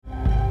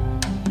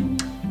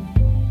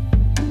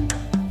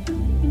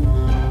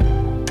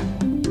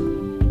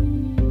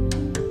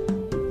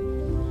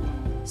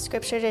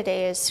Scripture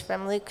today is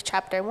from Luke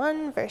chapter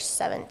 1, verse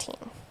 17.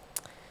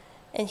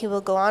 And he will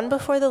go on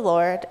before the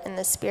Lord in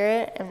the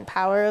spirit and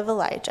power of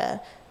Elijah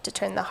to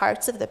turn the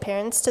hearts of the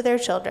parents to their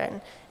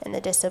children and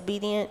the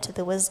disobedient to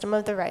the wisdom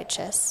of the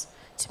righteous,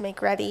 to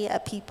make ready a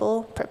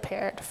people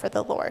prepared for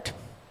the Lord.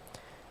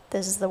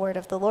 This is the word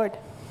of the Lord.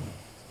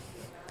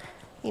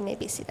 You may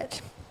be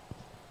seated.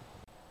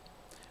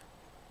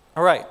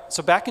 All right,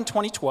 so back in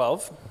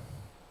 2012,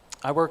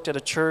 I worked at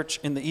a church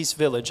in the East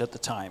Village at the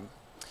time.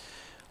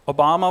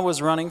 Obama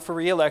was running for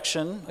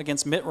re-election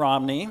against Mitt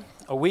Romney.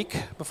 A week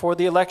before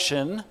the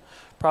election,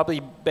 probably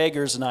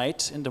Beggar's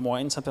Night in Des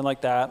Moines, something like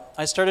that,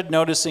 I started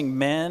noticing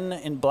men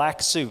in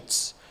black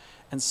suits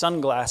and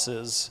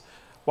sunglasses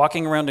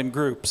walking around in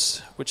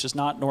groups, which is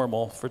not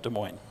normal for Des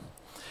Moines.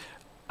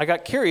 I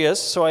got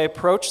curious, so I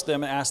approached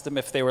them and asked them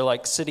if they were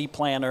like city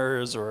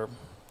planners or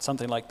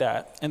something like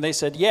that. And they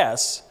said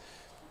yes,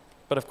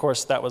 but of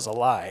course that was a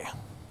lie.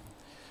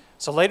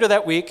 So later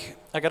that week,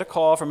 I got a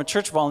call from a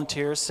church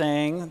volunteer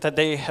saying that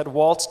they had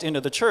waltzed into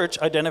the church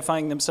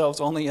identifying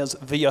themselves only as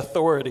the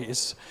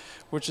authorities,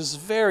 which is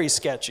very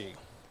sketchy.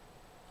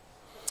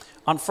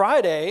 On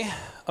Friday,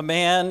 a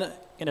man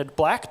in a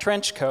black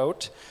trench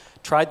coat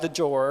tried the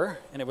door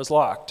and it was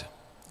locked.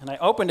 And I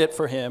opened it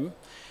for him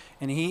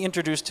and he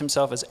introduced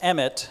himself as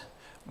Emmett,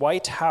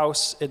 White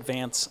House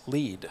Advance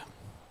Lead.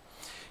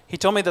 He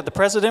told me that the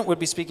president would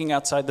be speaking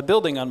outside the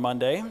building on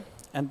Monday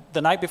and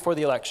the night before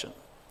the election.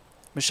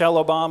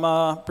 Michelle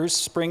Obama,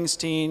 Bruce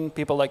Springsteen,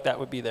 people like that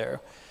would be there.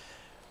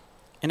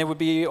 And it would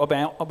be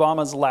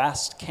Obama's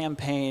last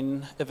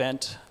campaign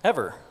event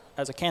ever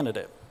as a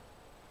candidate.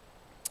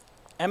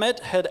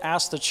 Emmett had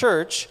asked the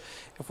church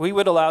if we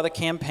would allow the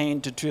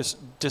campaign to just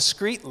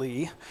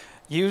discreetly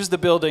use the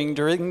building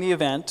during the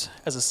event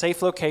as a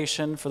safe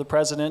location for the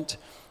president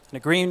and a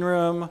green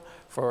room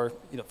for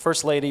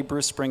First Lady,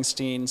 Bruce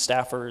Springsteen,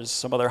 staffers,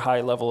 some other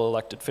high-level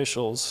elected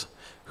officials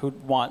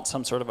who'd want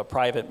some sort of a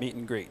private meet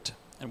and greet.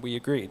 And we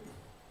agreed.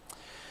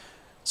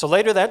 So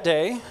later that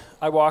day,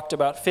 I walked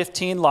about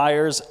 15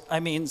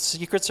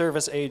 Secret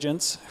Service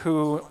agents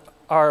who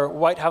are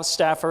White House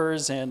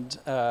staffers and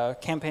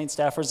campaign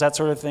staffers, that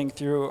sort of thing,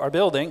 through our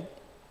building.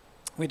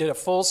 We did a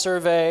full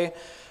survey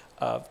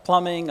of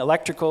plumbing,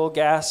 electrical,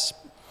 gas,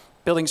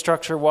 building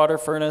structure, water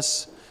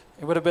furnace.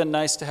 It would have been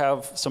nice to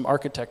have some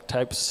architect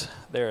types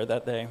there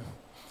that day.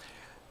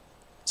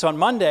 So on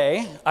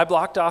Monday, I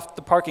blocked off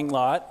the parking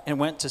lot and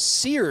went to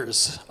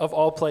Sears, of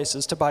all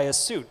places, to buy a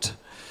suit.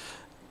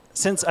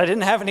 Since I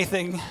didn't have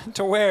anything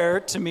to wear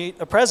to meet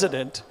a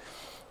president,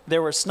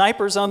 there were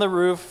snipers on the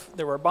roof,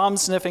 there were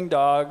bomb-sniffing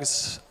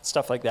dogs,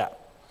 stuff like that.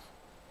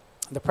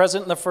 The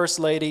president and the first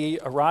lady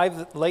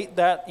arrived late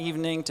that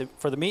evening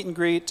for the meet and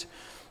greet.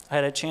 I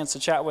had a chance to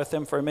chat with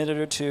them for a minute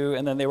or two,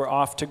 and then they were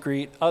off to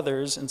greet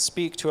others and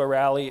speak to a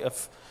rally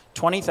of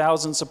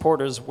 20,000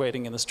 supporters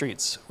waiting in the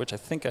streets, which I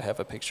think I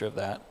have a picture of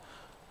that.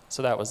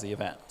 So that was the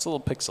event. It's a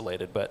little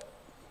pixelated, but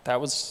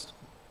that was,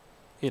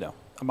 a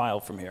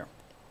mile from here.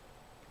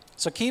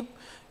 So keep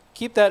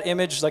that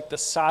image like the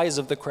size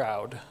of the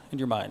crowd in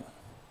your mind.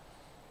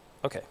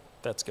 Okay,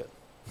 that's good.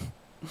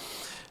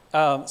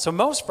 So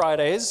most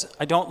Fridays,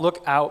 I don't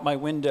look out my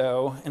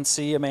window and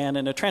see a man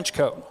in a trench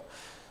coat.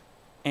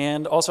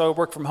 And also I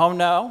work from home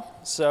now,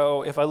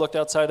 so if I looked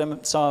outside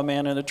and saw a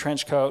man in a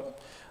trench coat,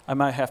 I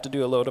might have to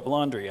do a load of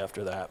laundry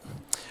after that.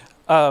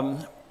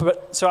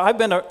 So I've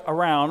been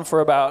around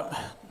for about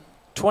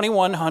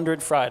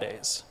 2,100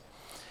 Fridays.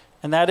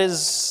 And that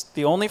is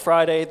the only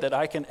Friday that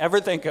I can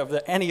ever think of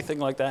that anything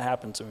like that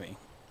happened to me.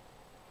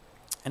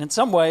 And in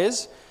some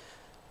ways,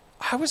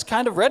 I was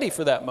kind of ready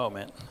for that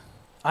moment.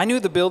 I knew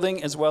the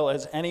building as well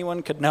as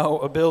anyone could know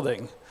a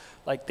building,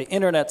 like the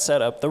internet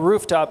setup, the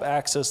rooftop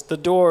access, the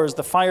doors,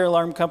 the fire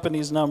alarm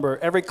company's number,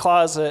 every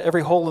closet,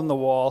 every hole in the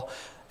wall,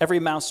 every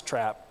mouse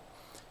trap.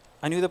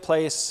 I knew the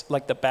place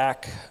like the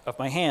back of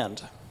my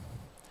hand.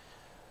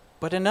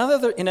 But in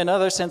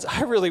another sense,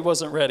 I really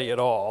wasn't ready at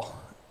all.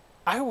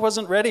 I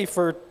wasn't ready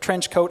for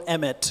Trenchcoat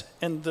Emmett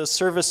and the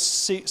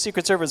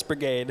Secret Service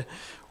Brigade,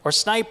 or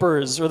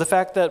snipers, or the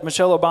fact that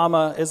Michelle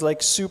Obama is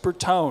like super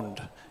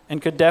toned and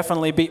could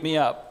definitely beat me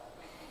up.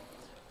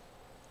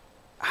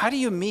 How do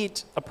you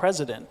meet a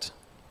president?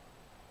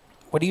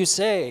 What do you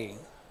say?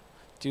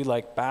 Do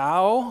you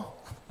bow?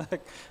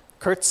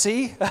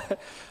 Curtsy?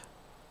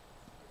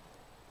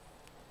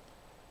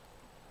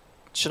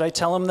 Should I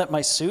tell him that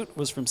my suit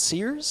was from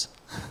Sears?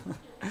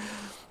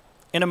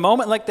 In a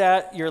moment like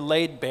that, you're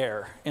laid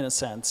bare, in a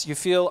sense. You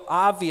feel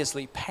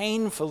obviously,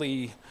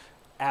 painfully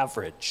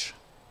average.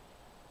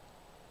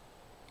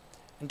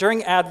 And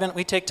during Advent,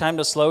 we take time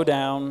to slow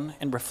down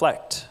and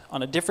reflect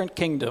on a different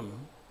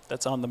kingdom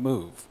that's on the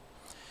move.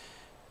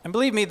 And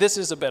believe me, this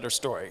is a better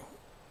story.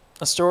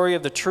 A story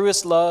of the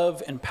truest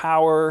love and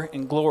power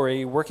and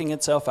glory working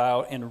itself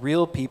out in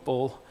real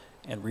people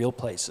and real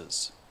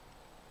places.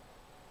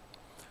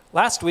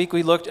 Last week,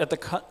 we looked at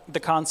the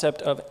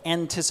concept of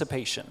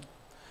anticipation.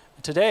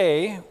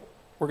 Today,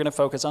 we're going to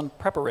focus on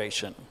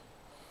preparation.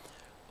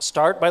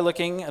 Start by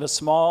looking at a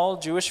small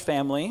Jewish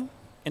family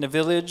in a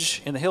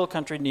village in the hill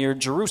country near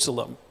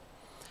Jerusalem,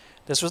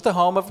 This was the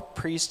home of a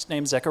priest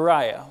named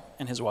Zechariah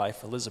and his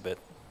wife Elizabeth.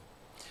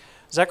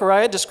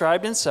 Zechariah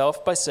described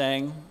himself by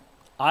saying,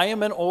 "I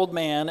am an old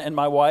man and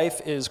my wife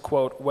is,"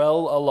 quote,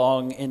 "well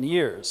along in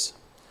years."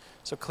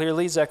 So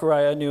clearly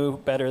Zechariah knew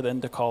better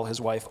than to call his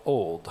wife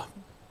old.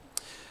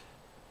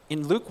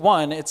 In Luke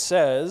 1, it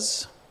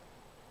says,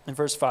 in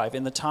verse 5,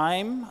 "In the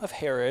time of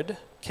Herod,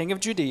 king of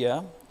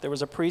Judea, there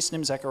was a priest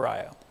named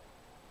Zechariah,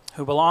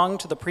 who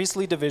belonged to the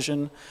priestly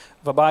division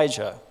of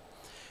Abijah.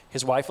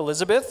 His wife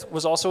Elizabeth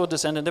was also a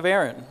descendant of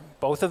Aaron.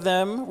 Both of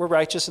them were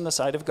righteous in the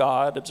sight of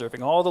God,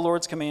 observing all the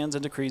Lord's commands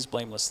and decrees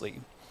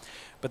blamelessly.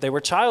 But they were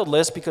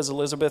childless because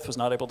Elizabeth was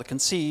not able to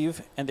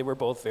conceive, and they were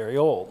both very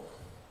old.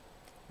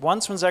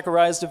 Once when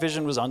Zechariah's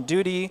division was on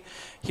duty,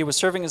 he was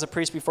serving as a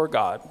priest before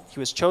God. He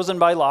was chosen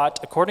by Lot,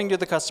 according to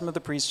the custom of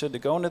the priesthood, to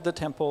go into the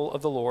temple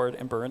of the Lord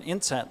and burn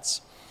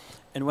incense.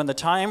 And when the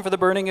time for the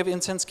burning of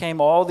incense came,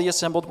 all the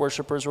assembled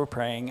worshipers were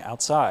praying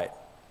outside."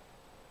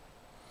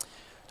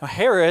 Now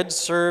Herod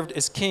served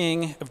as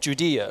king of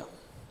Judea,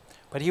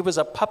 but he was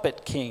a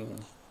puppet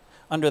king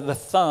under the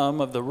thumb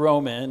of the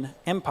Roman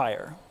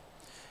Empire.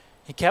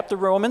 He kept the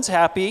Romans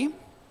happy,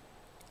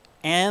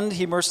 and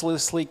he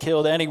mercilessly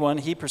killed anyone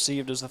he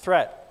perceived as a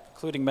threat,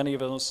 including many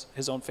of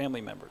his own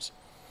family members.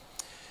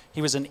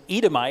 He was an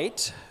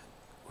Edomite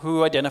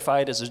who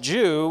identified as a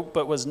Jew,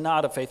 but was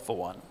not a faithful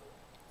one.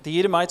 The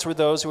Edomites were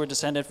those who were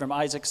descended from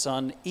Isaac's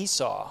son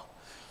Esau.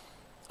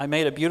 I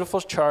made a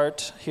beautiful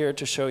chart here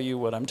to show you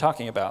what I'm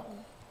talking about.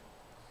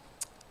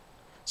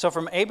 So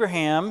from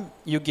Abraham,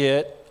 you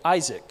get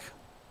Isaac.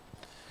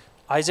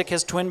 Isaac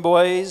has twin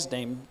boys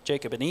named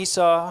Jacob and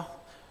Esau.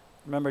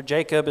 Remember,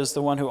 Jacob is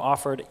the one who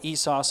offered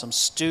Esau some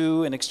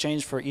stew in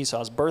exchange for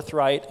Esau's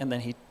birthright, and then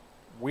he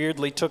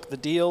weirdly took the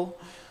deal.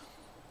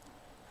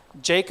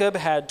 Jacob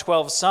had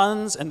 12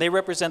 sons, and they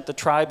represent the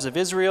tribes of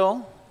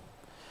Israel.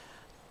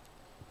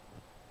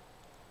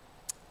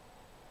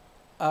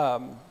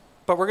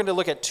 But we're going to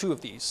look at two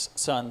of these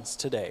sons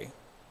today.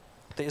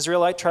 The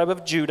Israelite tribe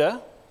of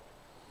Judah,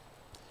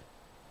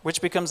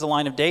 which becomes the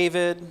line of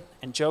David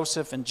and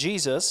Joseph and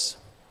Jesus.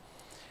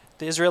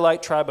 The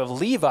Israelite tribe of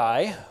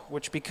Levi,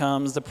 which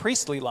becomes the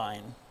priestly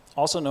line,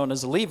 also known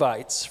as the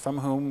Levites, from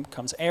whom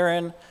comes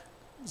Aaron,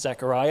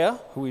 Zechariah,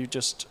 who we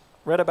just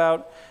read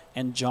about,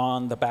 and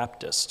John the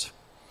Baptist.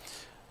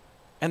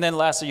 And then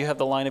lastly, you have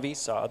the line of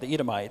Esau, the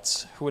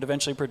Edomites, who would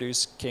eventually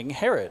produce King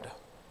Herod.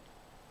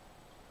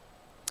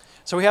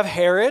 So we have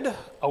Herod,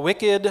 a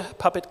wicked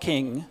puppet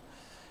king,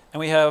 and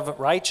we have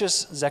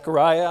righteous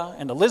Zechariah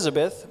and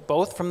Elizabeth,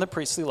 both from the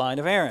priestly line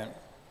of Aaron.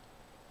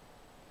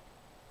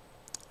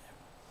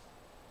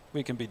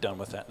 We can be done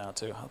with that now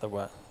too.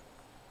 Otherwise,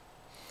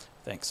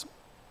 thanks.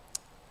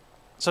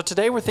 So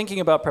today we're thinking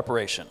about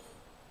preparation.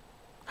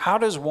 How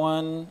does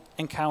one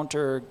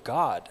encounter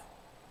God?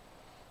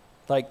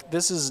 Like,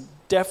 this is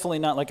definitely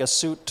not like a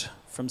suit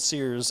from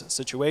Sears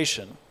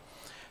situation.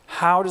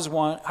 How does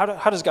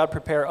God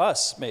prepare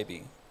us,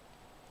 maybe?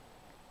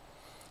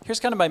 Here's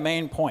kind of my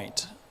main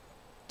point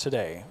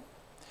today.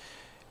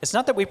 It's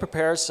not that we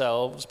prepare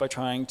ourselves by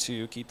trying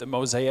to keep the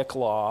Mosaic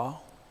law,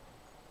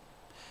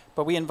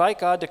 but we invite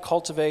God to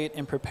cultivate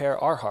and prepare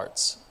our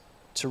hearts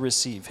to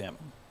receive him.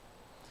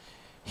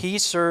 He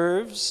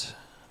serves,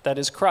 that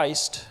is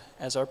Christ,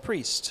 as our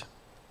priest.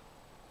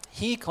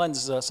 He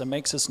cleanses us and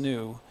makes us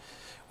new.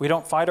 We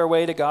don't fight our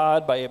way to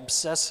God by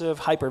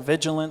obsessive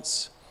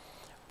hypervigilance.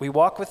 We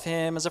walk with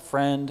him as a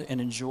friend and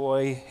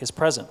enjoy his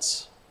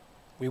presence.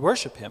 We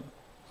worship him.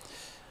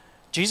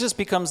 Jesus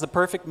becomes the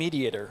perfect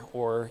mediator,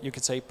 or you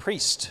could say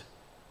priest,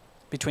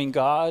 between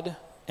God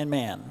and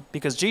man,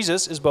 because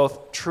Jesus is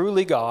both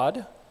truly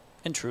God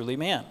and truly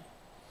man.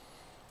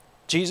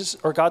 Jesus,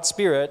 or God's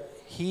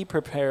Spirit, he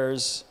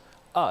prepares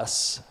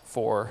us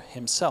for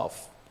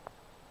himself.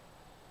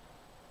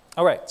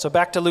 All right, so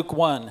back to Luke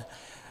 1.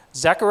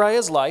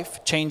 Zechariah's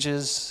life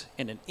changes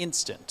in an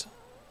instant.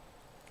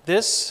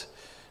 This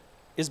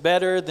is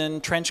better than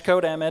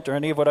Trenchcoat Emmett or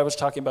any of what I was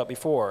talking about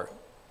before.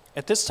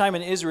 At this time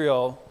in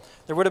Israel,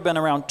 there would have been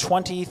around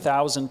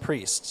 20,000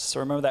 priests.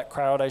 So remember that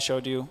crowd I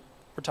showed you?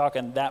 We're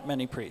talking that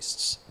many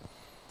priests.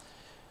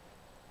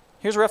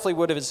 Here's roughly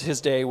what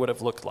his day would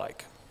have looked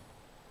like.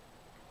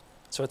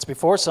 So it's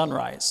before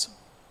sunrise,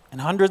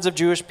 and hundreds of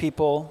Jewish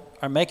people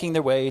are making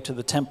their way to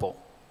the temple.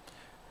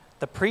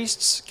 The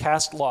priests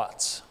cast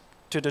lots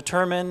to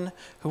determine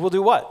who will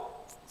do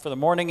what for the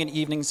morning and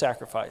evening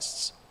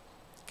sacrifices.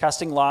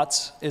 Casting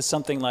lots is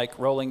something like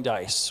rolling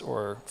dice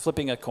or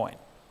flipping a coin.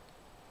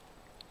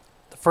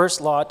 The first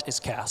lot is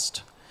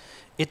cast.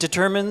 It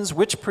determines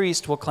which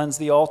priest will cleanse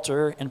the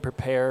altar and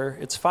prepare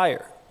its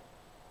fire.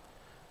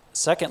 The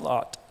second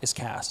lot is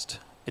cast.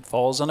 It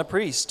falls on a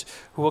priest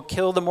who will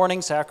kill the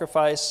morning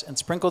sacrifice and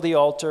sprinkle the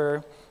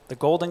altar, the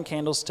golden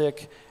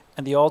candlestick,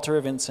 and the altar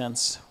of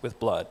incense with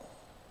blood.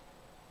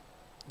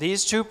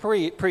 These two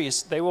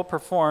priests, they will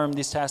perform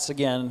these tasks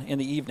again in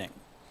the evening,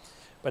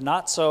 but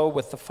not so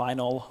with the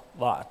final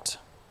lot.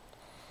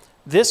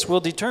 This will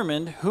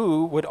determine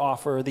who would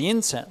offer the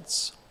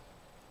incense.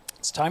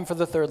 It's time for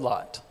the third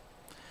lot.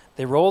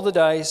 They roll the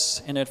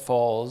dice, and it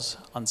falls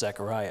on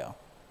Zechariah.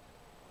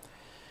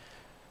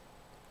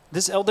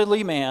 This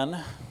elderly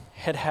man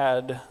had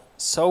had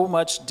so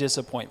much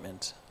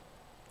disappointment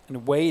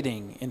and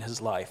waiting in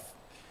his life.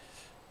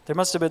 There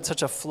must have been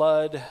such a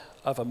flood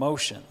of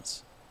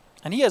emotions.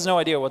 And he has no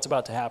idea what's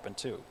about to happen,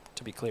 too,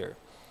 to be clear.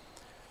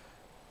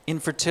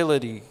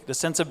 Infertility, the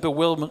sense of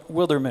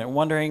bewilderment,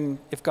 wondering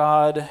if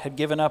God had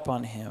given up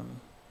on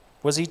him.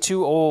 Was he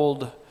too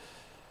old?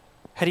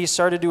 Had he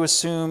started to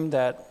assume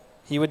that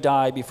he would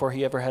die before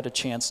he ever had a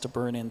chance to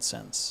burn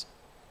incense?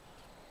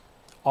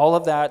 All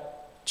of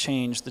that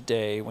changed the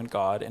day when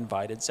God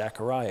invited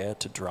Zechariah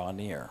to draw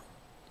near.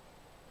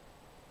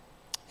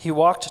 He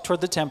walked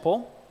toward the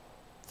temple,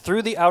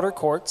 through the outer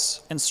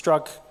courts, and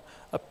struck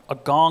a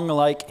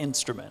gong-like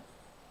instrument.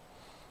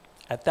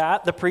 At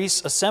that, the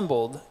priests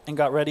assembled and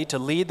got ready to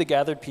lead the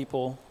gathered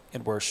people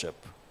in worship.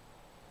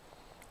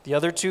 The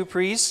other two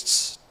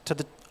priests,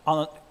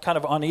 kind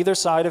of on either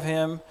side of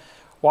him,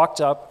 walked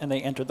up and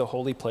they entered the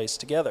holy place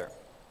together.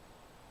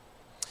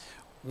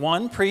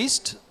 One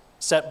priest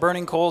set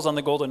burning coals on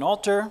the golden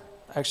altar.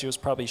 Actually, it was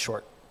probably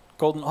short.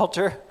 Golden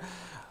altar.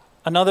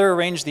 Another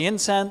arranged the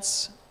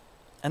incense,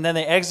 and then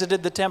they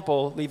exited the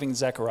temple, leaving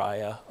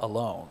Zechariah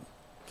alone.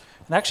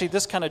 And actually,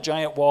 this kind of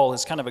giant wall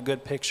is kind of a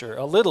good picture,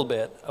 a little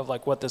bit of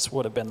like what this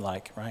would have been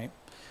like, right?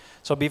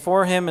 So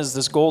before him is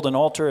this golden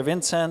altar of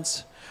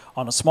incense.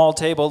 On a small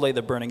table lay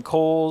the burning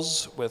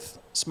coals with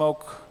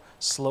smoke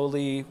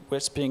slowly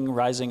wisping,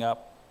 rising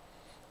up.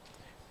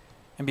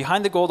 And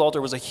behind the gold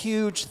altar was a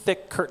huge,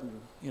 thick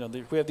curtain.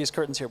 We have these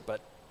curtains here,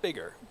 but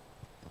bigger.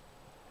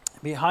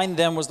 Behind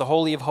them was the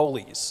Holy of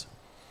Holies,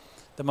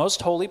 the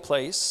most holy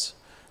place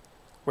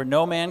where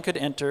no man could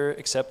enter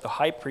except the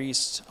high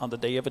priest on the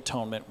Day of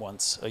Atonement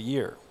once a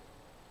year.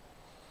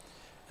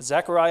 As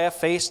Zechariah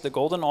faced the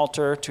golden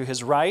altar, to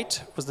his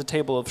right was the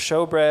table of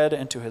showbread,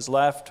 and to his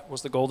left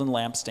was the golden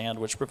lampstand,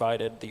 which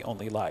provided the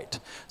only light.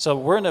 So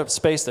we're in a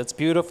space that's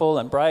beautiful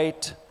and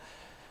bright.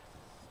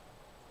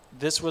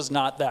 This was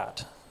not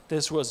that.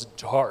 This was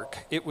dark.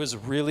 It was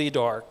really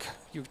dark.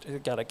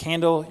 You've got a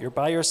candle, you're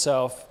by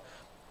yourself.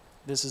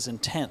 This is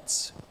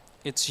intense.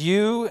 It's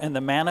you and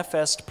the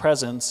manifest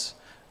presence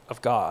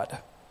of God,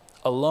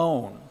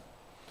 alone.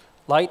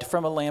 Light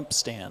from a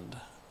lampstand,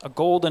 a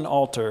golden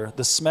altar,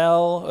 the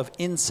smell of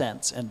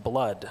incense and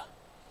blood.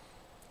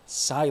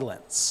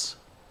 Silence.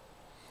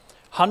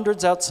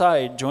 Hundreds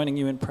outside joining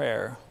you in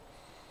prayer.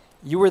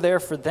 You were there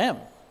for them.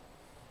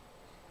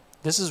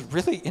 This is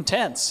really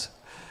intense.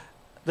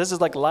 This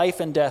is like life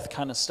and death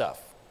kind of stuff.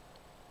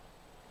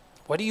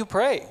 What do you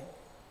pray?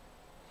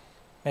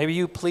 Maybe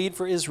you plead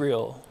for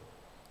Israel,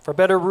 for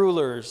better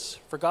rulers,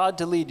 for God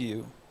to lead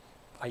you.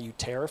 Are you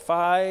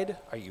terrified?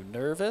 Are you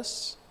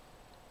nervous?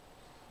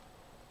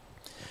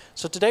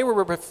 So today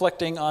we're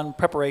reflecting on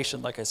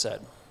preparation, like I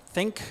said.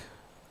 Think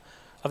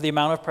of the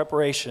amount of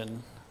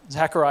preparation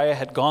Zechariah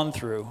had gone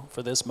through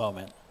for this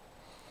moment.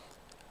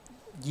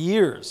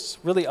 Years,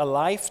 really a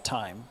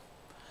lifetime.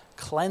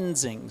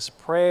 Cleansings,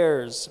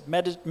 prayers,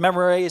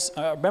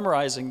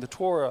 memorizing the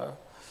Torah,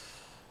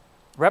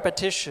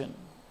 repetition,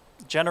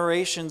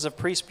 generations of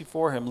priests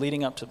before him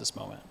leading up to this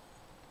moment.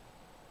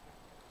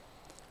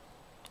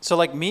 So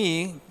like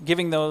me,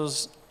 giving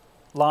those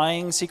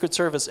lying Secret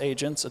Service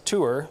agents a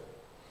tour,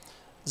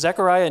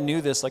 Zechariah knew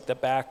this like the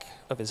back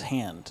of his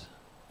hand,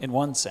 in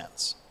one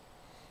sense.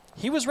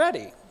 He was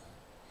ready.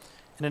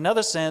 In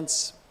another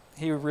sense,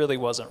 he really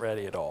wasn't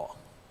ready at all.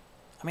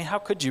 I mean, how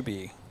could you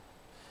be?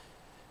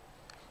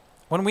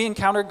 When we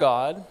encounter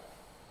God,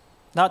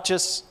 not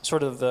just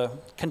sort of the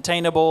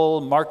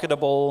containable,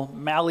 marketable,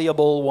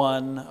 malleable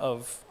one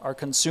of our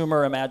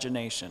consumer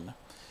imagination,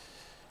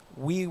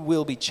 we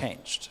will be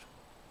changed.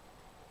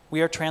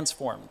 We are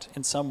transformed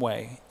in some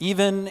way,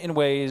 even in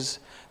ways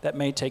that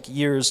may take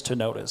years to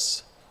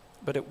notice,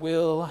 but it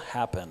will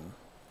happen,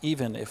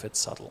 even if it's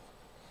subtle.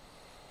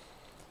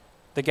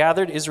 The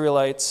gathered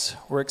Israelites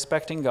were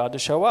expecting God to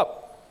show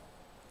up.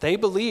 They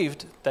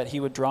believed that he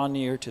would draw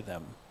near to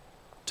them,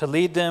 to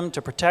lead them,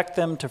 to protect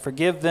them, to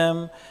forgive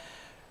them.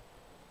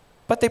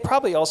 But they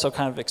probably also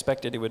kind of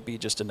expected it would be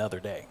just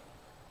another day.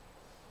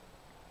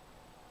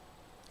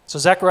 So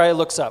Zechariah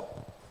looks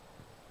up.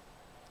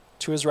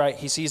 To his right,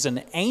 he sees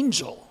an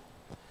angel.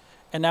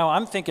 And now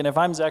I'm thinking, if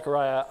I'm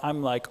Zechariah,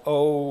 I'm like,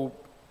 oh,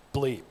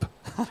 bleep,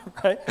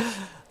 right?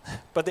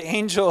 But the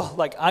angel,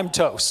 like, I'm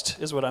toast,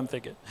 is what I'm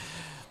thinking.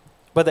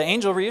 But the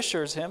angel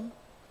reassures him.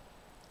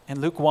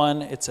 In Luke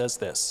 1, it says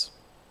this: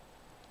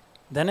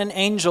 Then an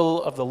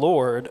angel of the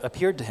Lord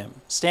appeared to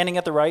him, standing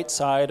at the right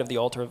side of the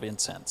altar of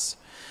incense.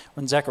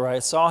 When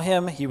Zechariah saw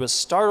him, he was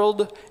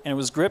startled and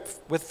was gripped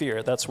with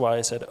fear. That's why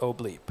I said, oh,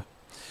 bleep.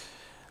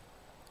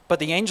 But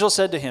the angel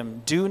said to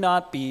him, Do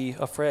not be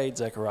afraid,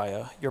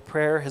 Zechariah. Your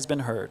prayer has been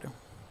heard.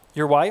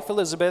 Your wife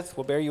Elizabeth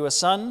will bear you a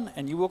son,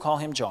 and you will call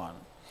him John.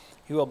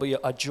 He will be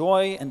a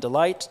joy and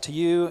delight to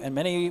you, and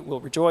many will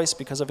rejoice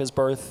because of his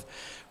birth,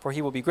 for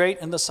he will be great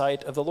in the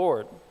sight of the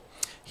Lord.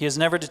 He is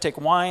never to take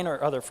wine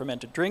or other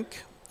fermented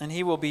drink, and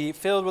he will be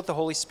filled with the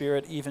Holy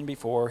Spirit even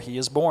before he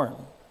is born.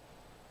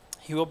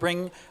 He will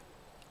bring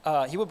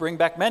he will bring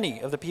back many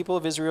of the people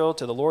of Israel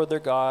to the Lord their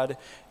God,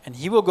 and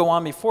he will go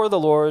on before the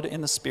Lord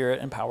in the spirit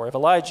and power of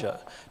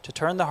Elijah, to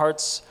turn the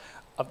hearts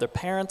of their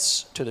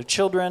parents to their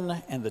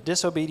children, and the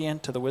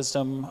disobedient to the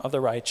wisdom of the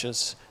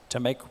righteous, to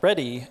make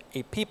ready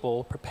a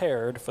people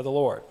prepared for the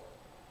Lord.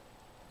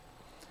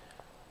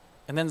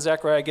 And then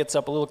Zechariah gets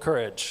up a little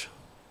courage.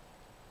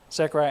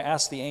 Zechariah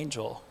asks the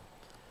angel,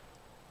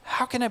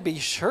 "How can I be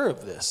sure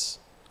of this?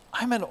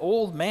 I'm an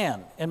old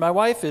man, and my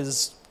wife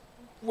is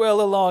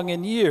well along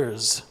in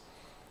years."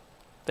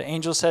 The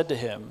angel said to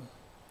him,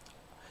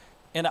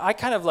 and I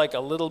kind of like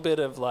a little bit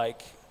of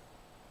like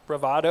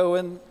bravado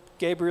in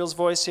Gabriel's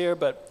voice here,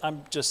 but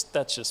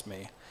that's just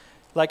me.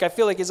 Like, I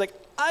feel like he's like,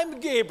 "I'm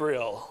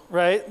Gabriel,"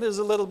 right? There's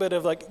a little bit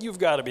of like, "You've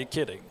got to be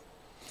kidding."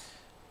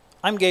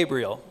 "I'm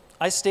Gabriel.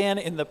 I stand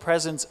in the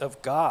presence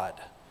of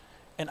God,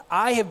 and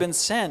I have been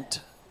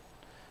sent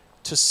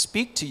to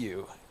speak to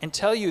you and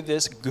tell you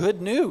this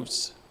good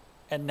news.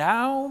 And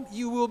now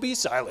you will be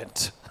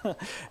silent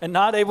and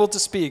not able to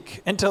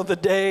speak until the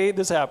day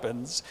this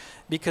happens,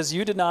 because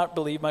you did not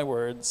believe my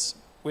words,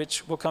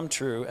 which will come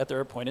true at their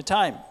appointed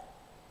time."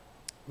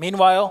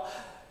 Meanwhile,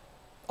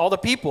 all the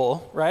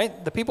people,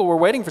 right? The people were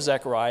waiting for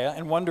Zechariah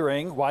and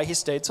wondering why he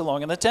stayed so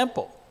long in the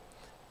temple.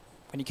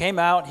 When he came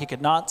out, he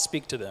could not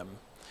speak to them.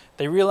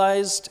 They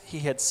realized he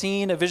had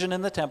seen a vision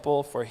in the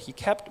temple, for he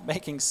kept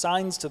making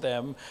signs to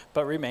them,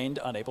 but remained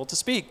unable to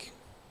speak.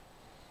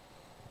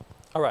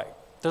 All right.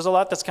 There's a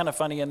lot that's kind of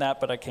funny in that,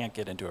 but I can't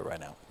get into it right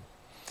now.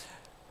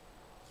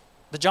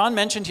 The John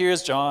mentioned here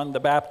is John the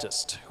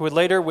Baptist, who would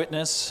later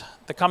witness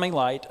the coming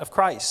light of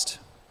Christ.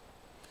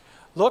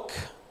 Look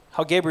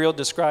how Gabriel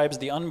describes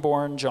the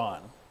unborn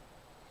John.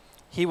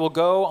 He will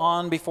go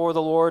on before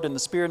the Lord in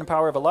the spirit and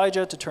power of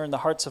Elijah, to turn the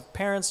hearts of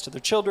parents to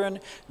their children,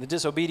 and the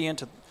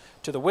disobedient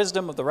to the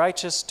wisdom of the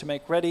righteous, to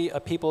make ready a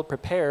people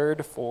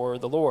prepared for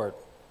the Lord.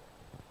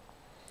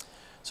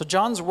 So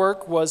John's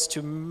work was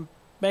to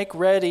make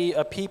ready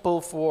a people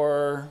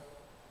for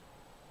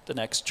the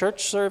next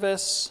church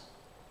service,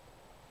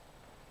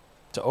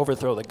 to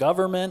overthrow the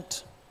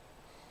government.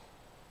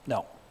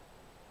 No.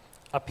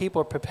 A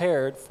people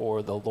prepared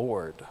for the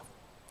Lord.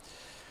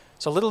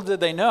 So little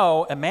did they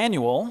know,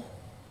 Emmanuel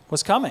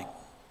was coming,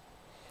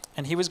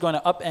 and he was going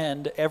to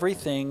upend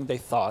everything they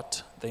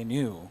thought they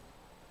knew.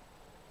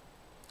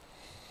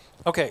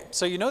 Okay,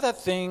 so you know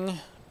that thing,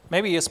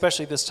 maybe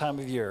especially this time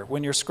of year,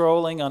 when you're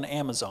scrolling on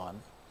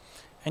Amazon,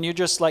 and you're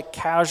just like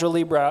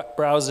casually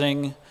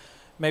browsing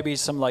maybe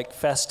some like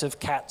festive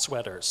cat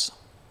sweaters.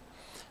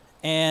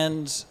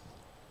 And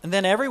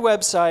then every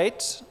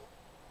website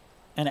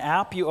and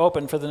app you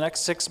open for the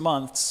next 6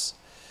 months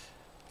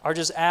are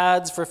just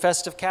ads for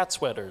festive cat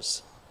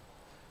sweaters.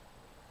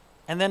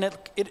 And then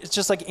it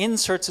just like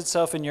inserts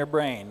itself in your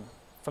brain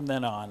from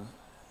then on.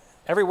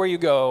 Everywhere you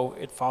go,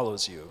 it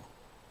follows you.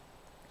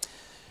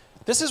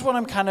 This is what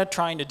I'm kind of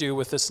trying to do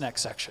with this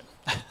next section.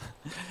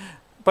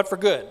 But for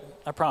good,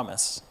 I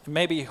promise.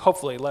 Maybe,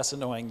 hopefully, less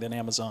annoying than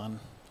Amazon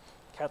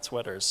cat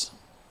sweaters.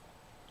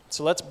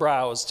 So let's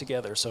browse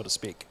together, so to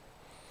speak.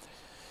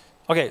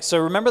 Okay, so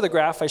remember the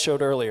graph I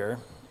showed earlier,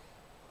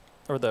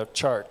 or the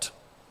chart?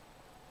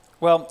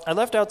 Well, I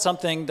left out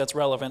something that's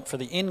relevant for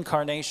the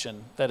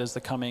incarnation, that is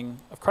the coming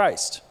of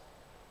Christ.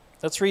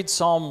 Let's read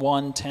Psalm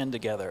 110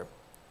 together.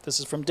 This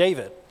is from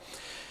David.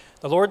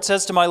 "The Lord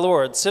says to my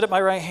Lord, sit at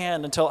my right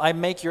hand until I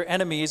make your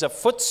enemies a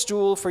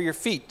footstool for your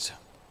feet.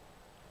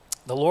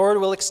 The Lord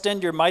will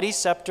extend your mighty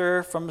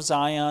scepter from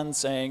Zion,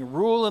 saying,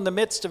 rule in the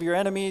midst of your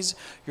enemies.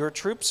 Your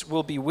troops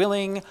will be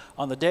willing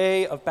on the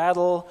day of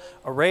battle.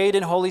 Arrayed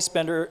in holy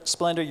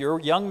splendor, your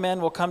young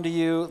men will come to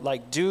you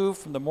like dew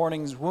from the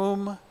morning's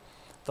womb.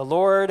 The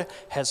Lord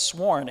has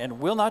sworn and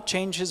will not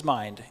change his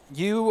mind.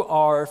 You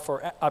are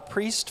a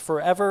priest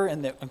forever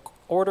in the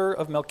order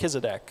of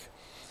Melchizedek.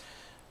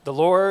 The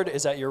Lord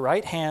is at your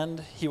right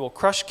hand. He will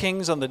crush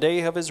kings on the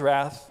day of his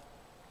wrath.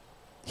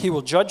 He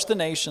will judge the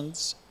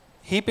nations,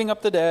 heaping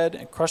up the dead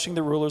and crushing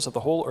the rulers of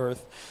the whole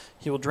earth.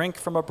 He will drink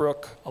from a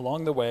brook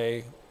along the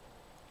way,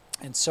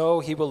 and so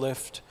he will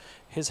lift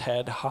his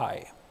head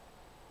high."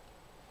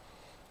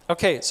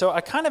 Okay, so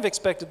I kind of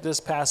expected this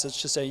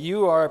passage to say,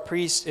 you are a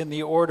priest in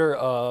the order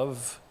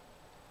of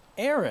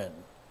Aaron,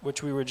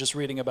 which we were just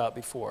reading about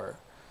before,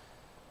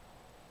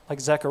 like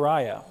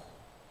Zechariah.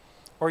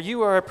 Or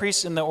you are a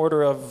priest in the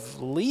order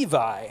of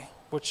Levi,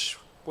 which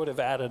would have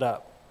added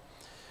up.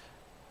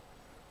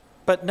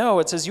 But no,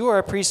 it says you are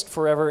a priest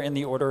forever in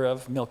the order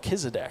of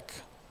Melchizedek.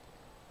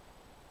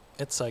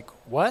 It's like,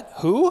 what?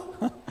 Who?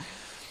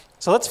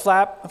 So let's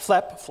flip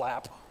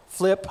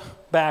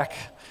back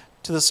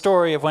to the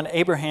story of when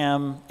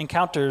Abraham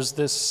encounters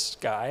this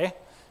guy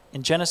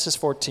in Genesis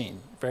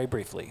 14, very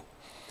briefly.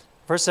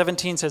 Verse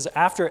 17 says,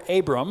 after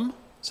Abram,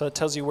 so it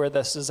tells you where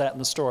this is at in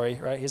the story,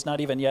 right? He's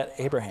not even yet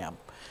Abraham.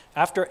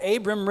 After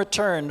Abram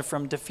returned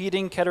from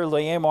defeating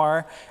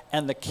Chedorlaomer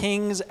and the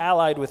kings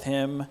allied with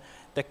him,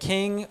 the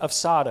king of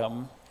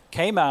Sodom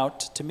came out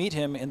to meet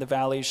him in the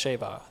valley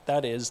Sheva,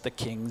 that is, the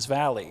king's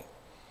valley.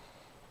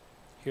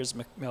 Here's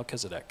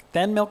Melchizedek.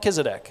 Then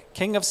Melchizedek,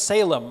 king of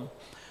Salem,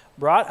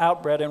 brought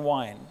out bread and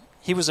wine.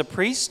 He was a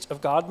priest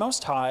of God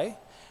Most High,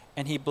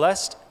 and he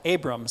blessed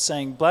Abram,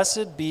 saying,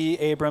 "Blessed be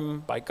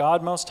Abram by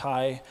God Most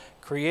High,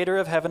 creator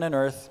of heaven and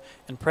earth,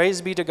 and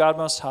praise be to God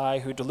Most High,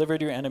 who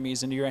delivered your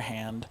enemies into your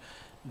hand."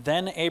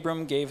 Then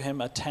Abram gave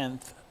him a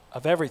tenth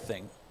of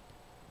everything.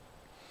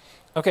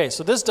 Okay,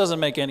 so this doesn't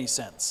make any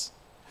sense.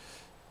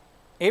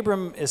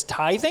 Abram is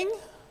tithing?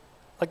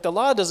 Like, the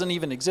law doesn't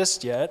even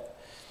exist yet.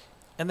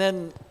 And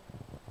then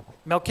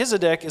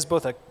Melchizedek is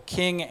both a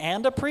king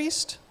and a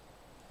priest?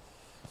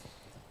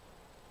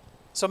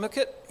 So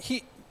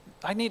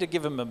I need to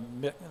give him a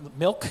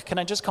milk. Can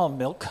I just call him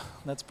Milk?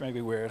 That's maybe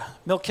weird.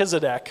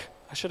 Melchizedek.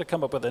 I should have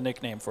come up with a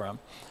nickname for him.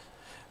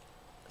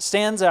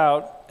 Stands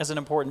out as an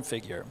important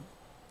figure.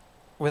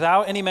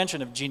 Without any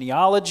mention of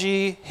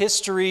genealogy,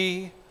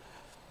 history,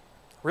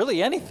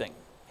 really anything.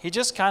 He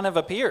just kind of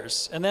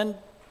appears and then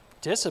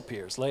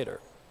disappears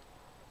later.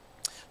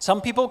 Some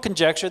people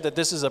conjecture that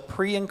this is a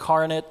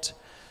pre-incarnate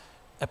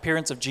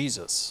appearance of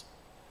Jesus.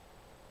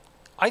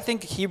 I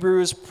think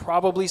Hebrews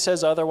probably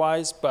says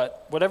otherwise,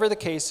 but whatever the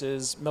case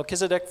is,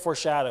 Melchizedek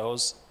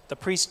foreshadows the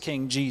priest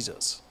king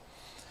Jesus.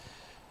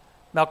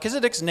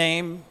 Melchizedek's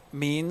name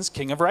means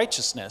king of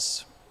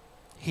righteousness.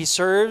 He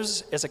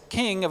serves as a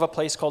king of a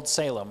place called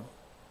Salem,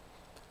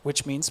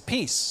 which means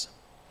peace.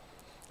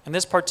 And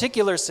this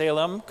particular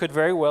Salem could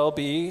very well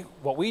be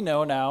what we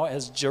know now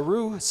as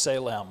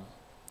Jerusalem,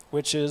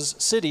 which is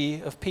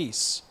city of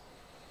peace.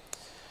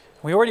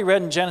 We already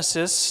read in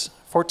Genesis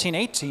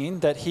 14:18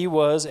 that he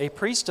was a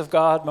priest of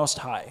God Most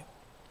High.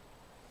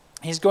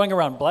 He's going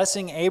around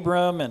blessing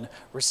Abram and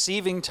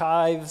receiving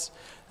tithes.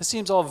 This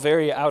seems all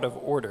very out of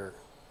order.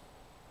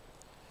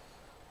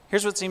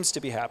 Here's what seems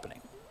to be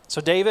happening. So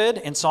David,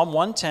 in Psalm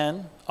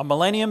 110, a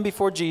millennium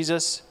before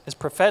Jesus, is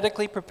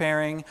prophetically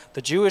preparing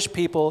the Jewish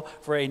people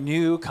for a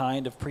new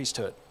kind of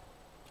priesthood,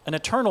 an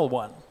eternal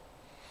one.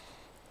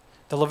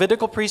 The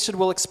Levitical priesthood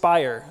will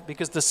expire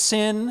because the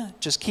sin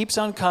just keeps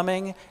on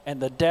coming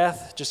and the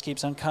death just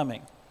keeps on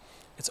coming.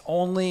 It's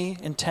only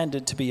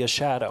intended to be a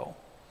shadow.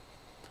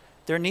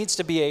 There needs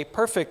to be a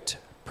perfect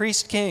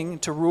priest king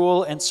to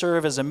rule and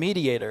serve as a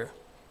mediator.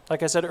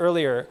 Like I said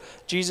earlier,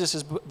 Jesus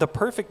is the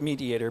perfect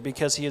mediator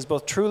because he is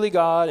both truly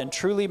God and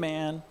truly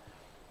man.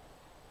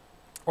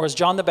 Or as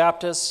John the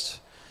Baptist,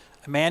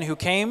 a man who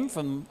came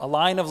from a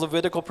line of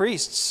Levitical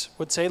priests,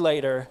 would say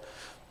later,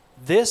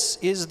 "This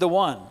is the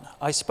one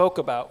I spoke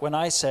about when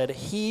I said,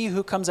 'He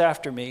who comes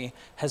after me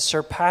has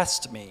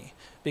surpassed me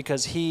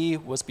because he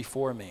was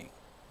before me.'"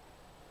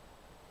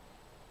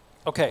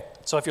 Okay,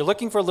 so if you're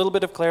looking for a little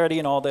bit of clarity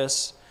in all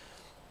this,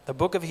 the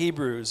book of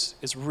Hebrews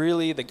is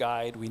really the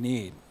guide we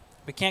need.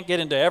 We can't get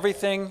into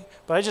everything,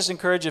 but I just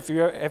encourage if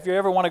you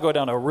ever want to go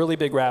down a really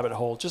big rabbit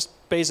hole, just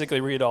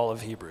basically read all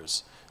of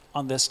Hebrews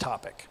on this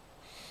topic.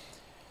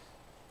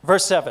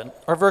 Verse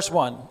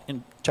 1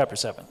 in chapter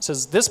 7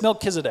 says, "This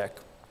Melchizedek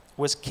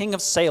was king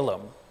of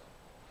Salem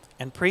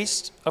and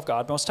priest of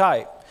God Most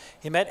High.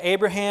 He met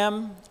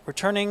Abraham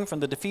returning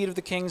from the defeat of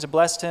the kings and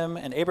blessed him,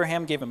 and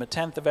Abraham gave him a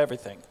tenth of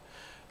everything."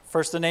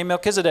 First, the name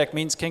Melchizedek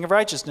means king of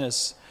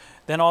righteousness.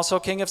 Then also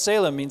king of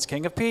Salem means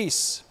king of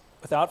peace.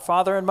 Without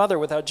father and mother,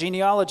 without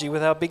genealogy,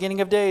 without beginning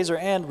of days or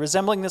end,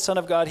 resembling the Son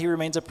of God, he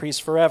remains a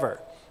priest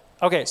forever.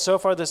 Okay, so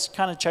far this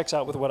kind of checks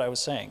out with what I was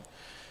saying.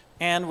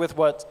 And with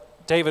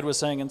what David was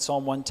saying in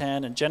Psalm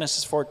 110 and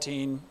Genesis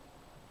 14,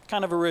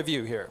 kind of a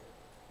review here.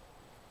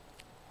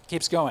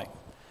 Keeps going.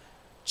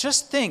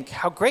 Just think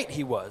how great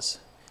he was.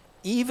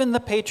 Even the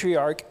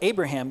patriarch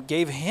Abraham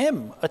gave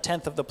him a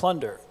tenth of the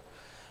plunder.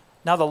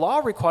 Now the law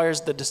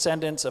requires the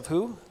descendants of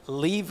who?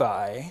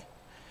 Levi,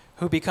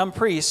 who become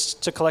priests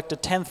to collect a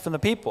tenth from the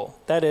people.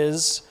 That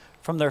is,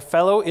 from their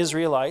fellow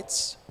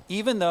Israelites,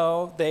 even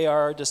though they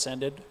are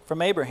descended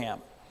from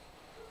Abraham.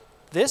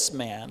 This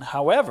man,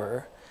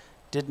 however,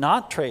 did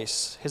not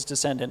trace his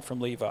descendant from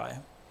Levi,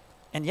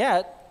 and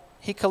yet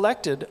he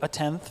collected a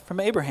tenth from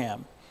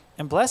Abraham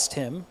and blessed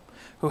him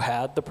who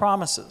had the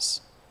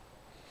promises.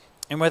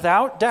 And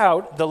without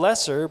doubt, the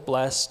lesser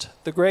blessed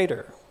the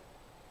greater.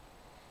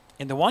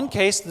 In the one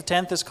case, the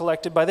tenth is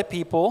collected by the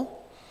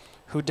people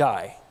who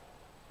die,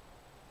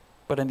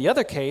 but in the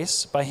other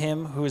case, by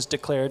him who is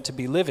declared to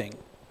be living.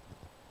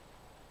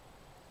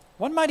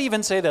 One might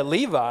even say that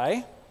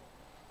Levi,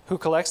 who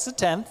collects the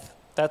tenth,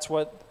 that's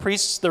what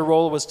priests, their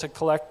role was to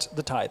collect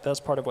the tithe. That's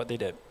part of what they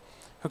did.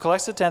 Who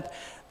collects the tenth,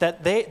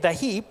 that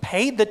he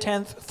paid the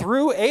tenth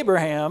through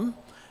Abraham,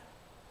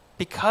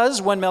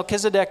 because when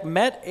Melchizedek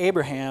met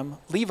Abraham,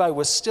 Levi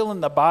was still in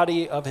the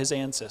body of his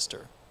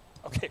ancestor.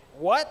 Okay,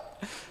 what?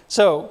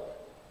 So,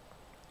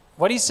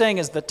 what he's saying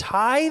is the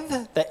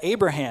tithe that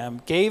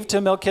Abraham gave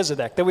to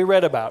Melchizedek that we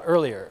read about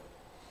earlier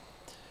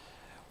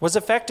was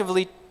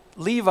effectively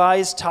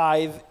Levi's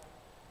tithe,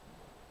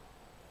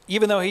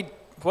 even though he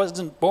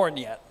wasn't born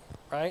yet,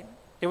 right?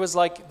 It was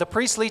like the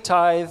priestly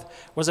tithe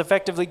was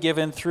effectively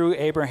given through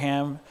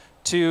Abraham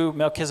to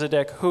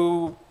Melchizedek,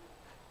 who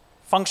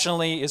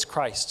functionally is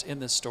Christ in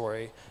this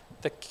story,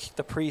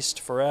 the priest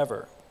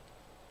forever.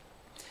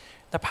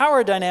 The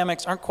power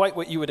dynamics aren't quite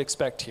what you would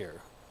expect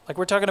here. Like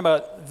we're talking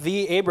about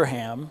the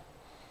Abraham.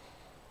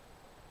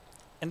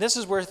 And this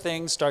is where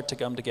things start to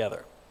come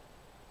together.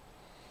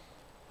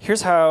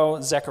 Here's how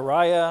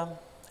Zechariah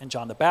and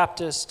John the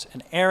Baptist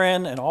and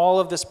Aaron and all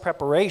of this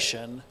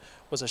preparation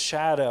was a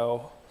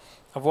shadow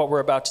of what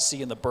we're about to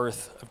see in the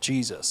birth of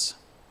Jesus.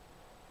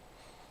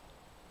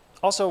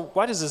 Also,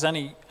 why does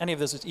any of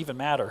this even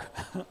matter?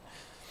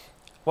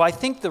 Well, I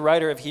think the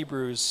writer of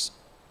Hebrews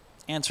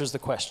answers the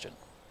question.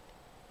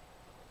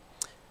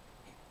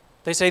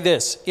 They say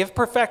this: if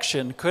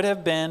perfection could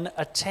have been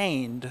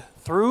attained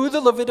through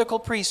the Levitical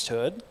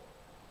priesthood,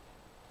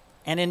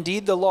 and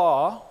indeed the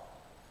law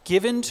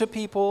given to the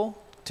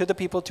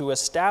people to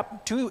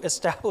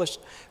establish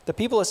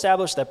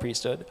that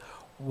priesthood,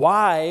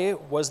 why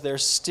was there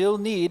still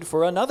need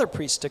for another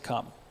priest to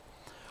come?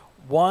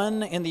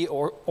 One in the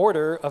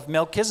order of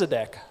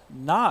Melchizedek,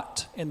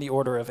 not in the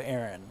order of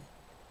Aaron.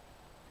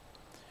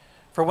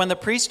 For when the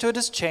priesthood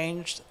is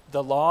changed,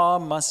 the law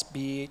must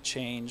be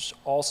changed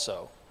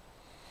also.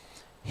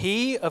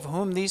 He of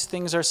whom these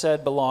things are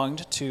said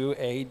belonged to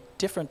a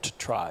different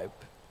tribe,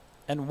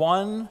 and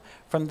one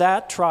from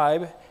that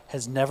tribe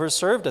has never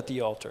served at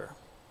the altar.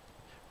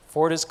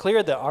 For it is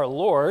clear that our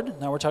Lord,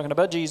 now we're talking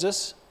about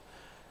Jesus,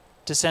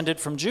 descended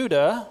from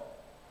Judah,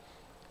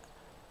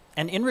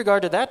 and in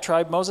regard to that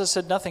tribe, Moses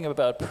said nothing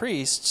about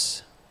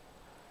priests.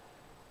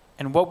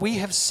 And what we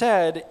have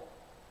said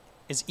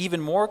is even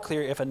more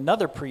clear if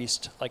another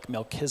priest like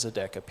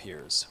Melchizedek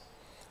appears.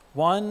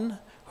 One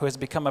who has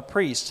become a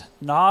priest,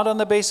 not on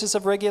the basis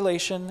of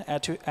regulation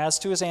as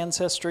to his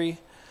ancestry,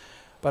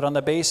 but on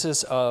the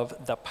basis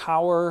of the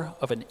power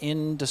of an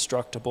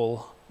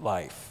indestructible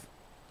life.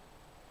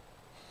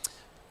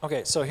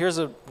 Okay, so here's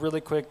a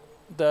really quick,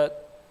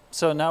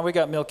 so now we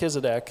got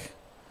Melchizedek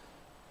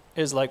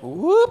is like,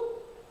 whoop,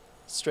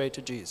 straight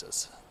to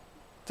Jesus.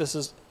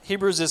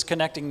 Hebrews is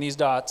connecting these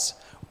dots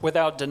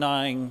without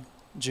denying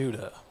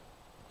Judah.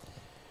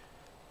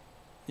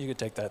 You could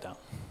take that down.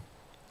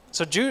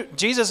 So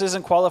Jesus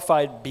isn't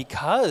qualified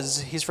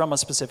because he's from a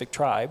specific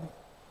tribe.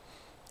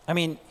 I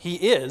mean, he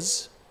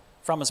is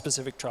from a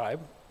specific tribe,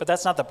 but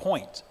that's not the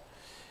point.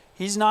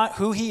 He's not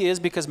who he is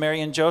because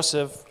Mary and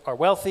Joseph are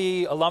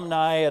wealthy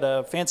alumni at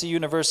a fancy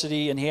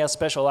university and he has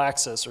special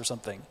access or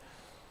something.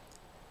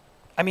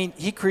 I mean,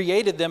 he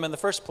created them in the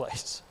first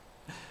place.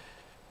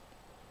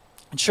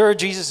 And sure,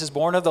 Jesus is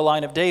born of the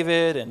line of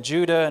David and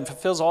Judah and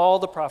fulfills all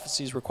the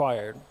prophecies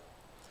required.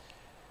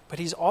 But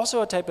he's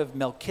also a type of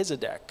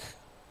Melchizedek,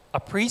 a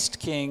priest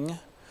king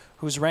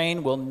whose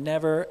reign will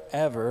never,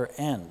 ever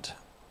end.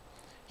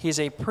 He is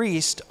a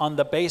priest on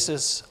the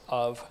basis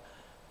of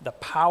the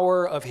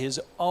power of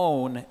his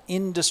own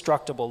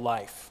indestructible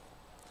life.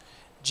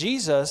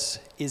 Jesus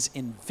is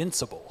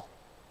invincible.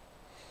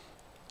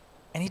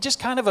 And he just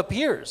kind of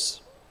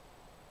appears.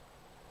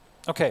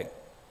 Okay,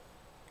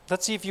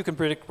 let's see if you can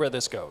predict where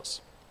this goes.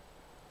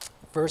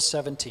 Verse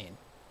 17.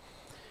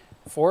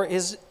 For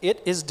it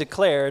is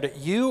declared,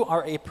 you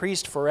are a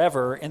priest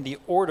forever in the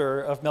order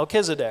of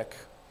Melchizedek.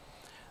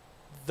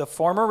 The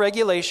former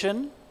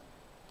regulation,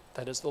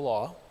 that is the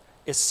law,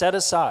 is set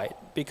aside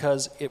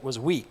because it was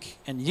weak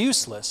and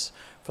useless,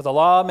 for the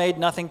law made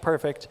nothing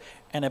perfect,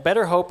 and a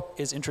better hope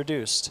is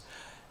introduced,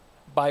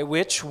 by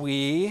which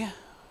we,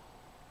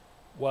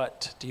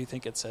 what do you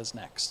think it says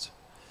next?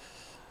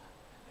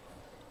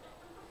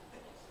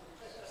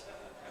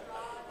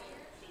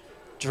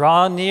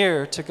 Draw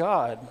near to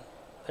God.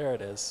 There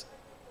it is.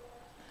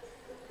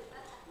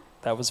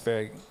 That was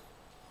very,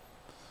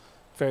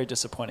 very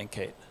disappointing,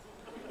 Kate.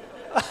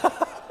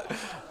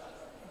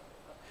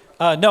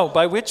 No,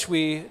 by which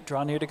we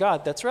draw near to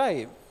God. That's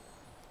right.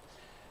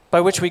 By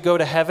which we go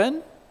to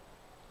heaven?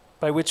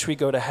 By which we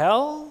go to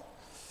hell?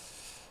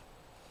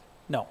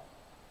 No.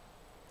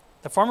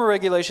 The former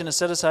regulation is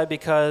set aside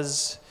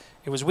because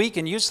it was weak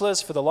and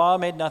useless, for the law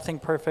made nothing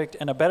perfect,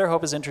 and a better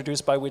hope is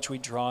introduced by which we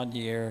draw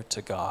near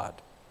to God.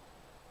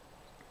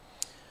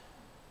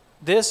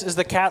 This is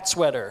the cat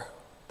sweater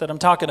that I'm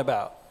talking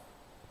about,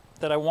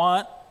 that I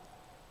want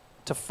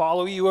to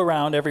follow you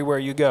around everywhere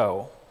you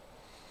go.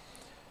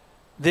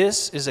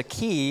 This is a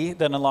key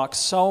that unlocks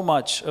so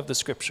much of the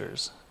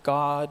scriptures.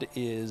 God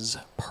is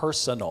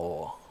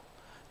personal.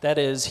 That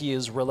is, he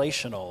is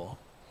relational.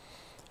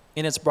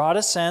 In its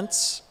broadest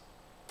sense,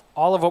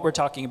 all of what we're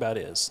talking about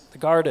is the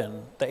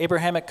garden, the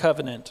Abrahamic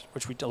covenant,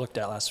 which we looked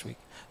at last week,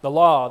 the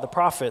law, the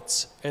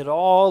prophets. It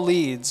all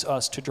leads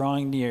us to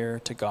drawing near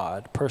to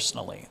God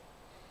personally.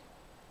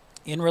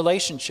 In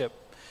relationship,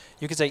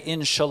 you could say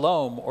in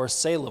shalom or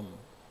Salem,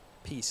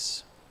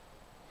 peace.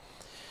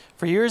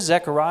 For years,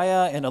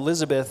 Zechariah and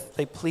Elizabeth,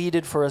 they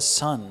pleaded for a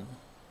son.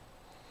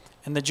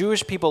 And the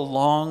Jewish people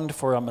longed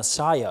for a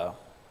Messiah.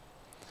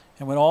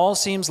 And when all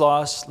seems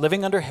lost,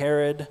 living under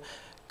Herod,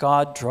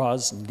 God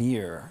draws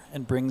near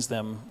and brings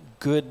them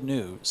good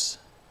news.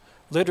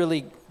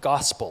 Literally,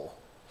 gospel.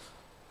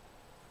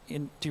 Do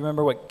you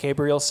remember what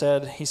Gabriel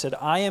said? He said,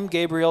 I am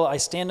Gabriel, I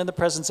stand in the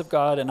presence of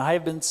God, and I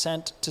have been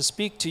sent to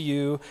speak to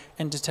you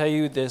and to tell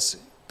you this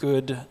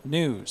good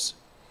news.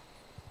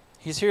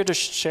 He's here to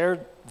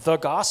share the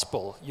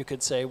gospel, you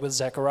could say, with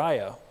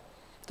Zechariah.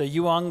 the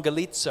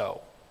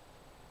euangelizo.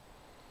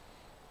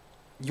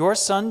 Your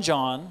son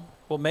John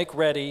will make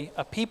ready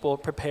a people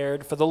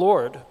prepared for the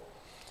Lord.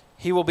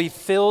 He will be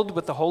filled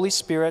with the Holy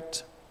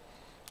Spirit,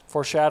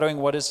 foreshadowing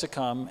what is to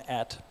come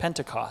at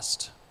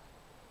Pentecost.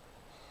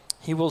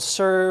 He will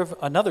serve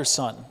another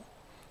son,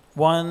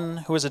 one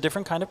who is a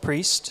different kind of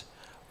priest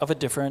of a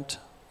different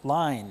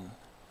line.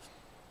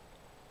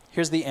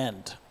 Here's the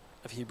end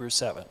of Hebrews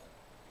 7,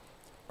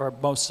 or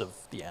most of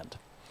the end.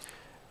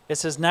 It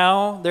says,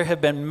 now there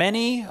have been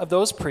many of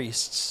those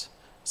priests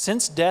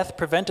since death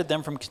prevented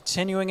them from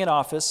continuing in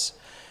office,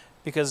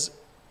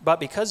 but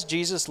because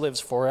Jesus lives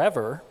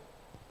forever,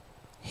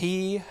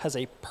 he has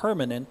a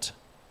permanent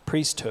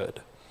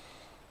priesthood.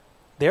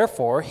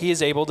 Therefore, he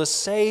is able to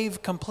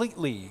save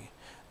completely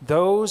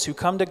those who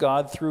come to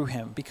God through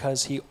him,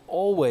 because he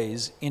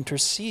always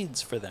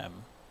intercedes for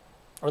them,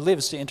 or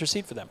lives to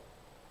intercede for them.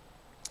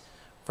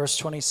 Verse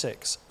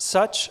 26,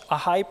 such a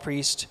high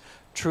priest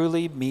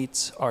truly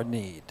meets our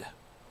need.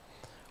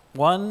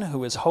 One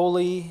who is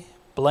holy,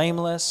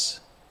 blameless,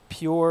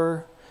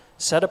 pure,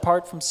 set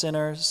apart from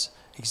sinners,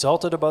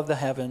 exalted above the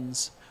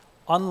heavens.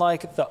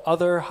 Unlike the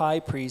other high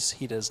priests,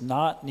 he does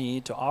not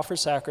need to offer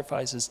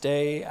sacrifices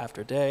day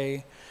after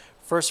day,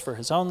 first for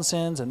his own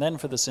sins and then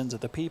for the sins of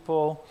the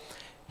people.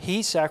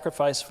 He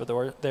sacrificed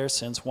for their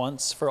sins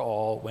once for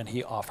all when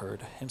he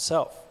offered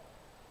himself.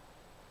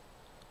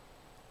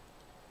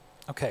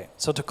 Okay,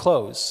 so to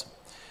close,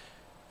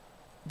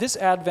 this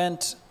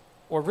Advent,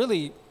 or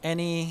really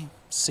any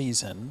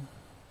season,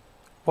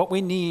 what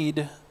we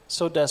need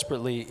so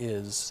desperately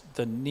is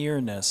the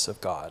nearness of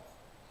God.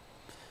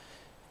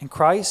 And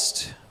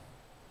Christ,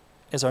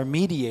 as our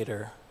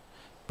mediator,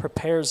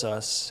 prepares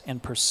us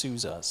and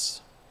pursues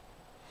us.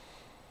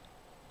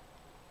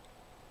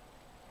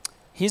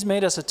 He's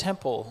made us a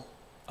temple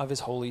of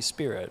his Holy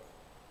Spirit,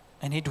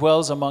 and he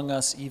dwells among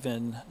us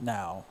even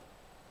now.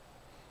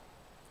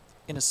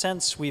 In a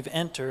sense, we've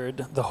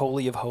entered the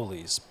Holy of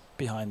Holies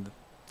behind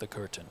the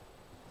curtain.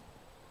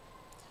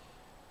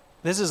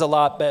 This is a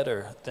lot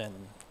better than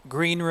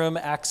green room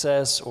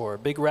access or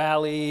big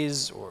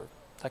rallies or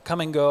that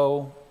come and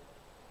go.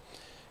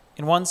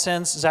 In one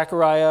sense,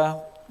 Zechariah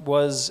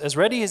was as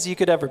ready as he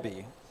could ever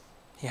be.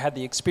 He had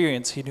the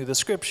experience, he knew the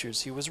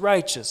scriptures, he was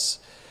righteous.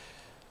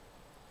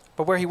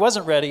 But where he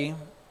wasn't ready,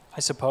 I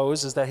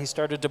suppose, is that he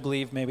started to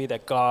believe maybe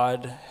that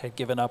God had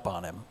given up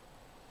on him.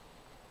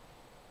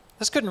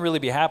 This couldn't really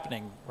be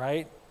happening,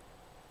 right?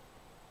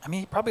 I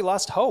mean, he probably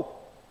lost hope.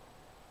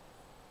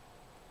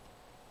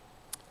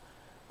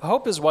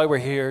 Hope is why we're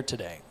here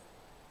today.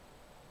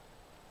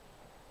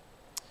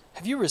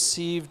 Have you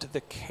received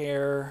the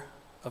care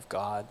of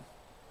God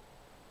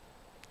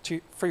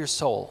for your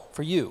soul,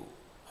 for you?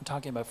 I'm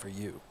talking about for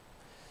you.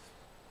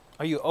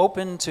 Are you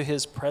open to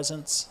his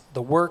presence,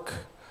 the work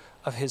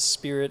of his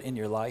Spirit in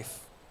your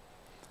life,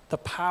 the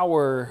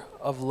power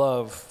of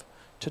love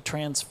to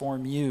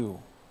transform you?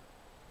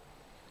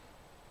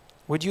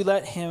 Would you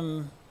let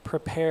him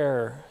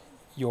prepare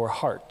your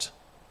heart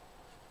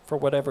for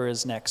whatever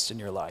is next in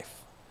your life?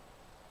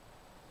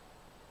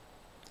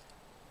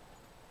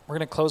 We're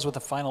going to close with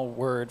a final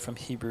word from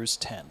Hebrews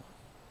 10. It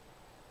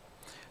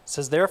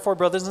says, therefore,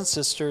 brothers and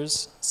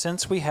sisters,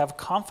 since we have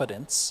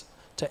confidence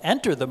to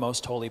enter the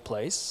most holy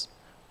place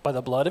by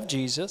the blood of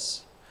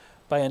Jesus,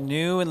 by a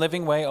new and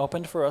living way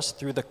opened for us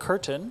through the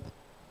curtain,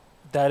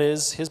 that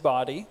is his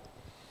body,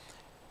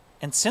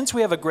 and since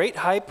we have a great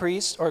high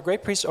priest, or a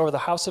great priest over the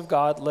house of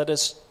God, let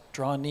us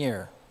draw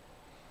near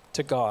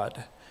to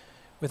God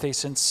with a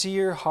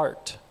sincere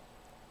heart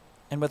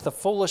and with the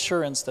full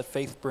assurance that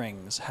faith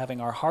brings,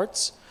 having our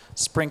hearts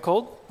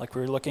sprinkled, like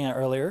we were looking at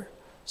earlier,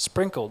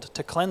 sprinkled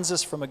to cleanse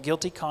us from a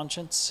guilty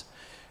conscience,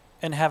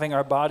 and having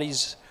our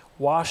bodies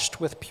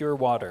washed with pure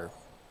water.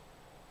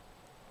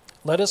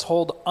 Let us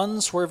hold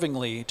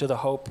unswervingly to the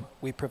hope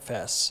we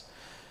profess,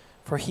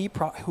 for he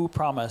who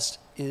promised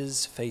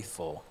is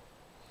faithful.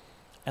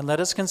 And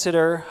let us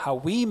consider how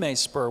we may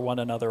spur one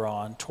another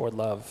on toward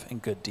love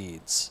and good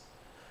deeds,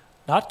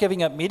 not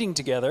giving up meeting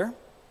together,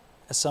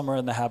 as some are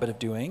in the habit of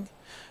doing,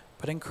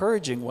 but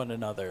encouraging one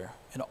another,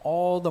 and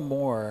all the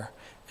more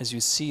as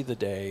you see the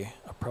day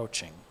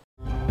approaching.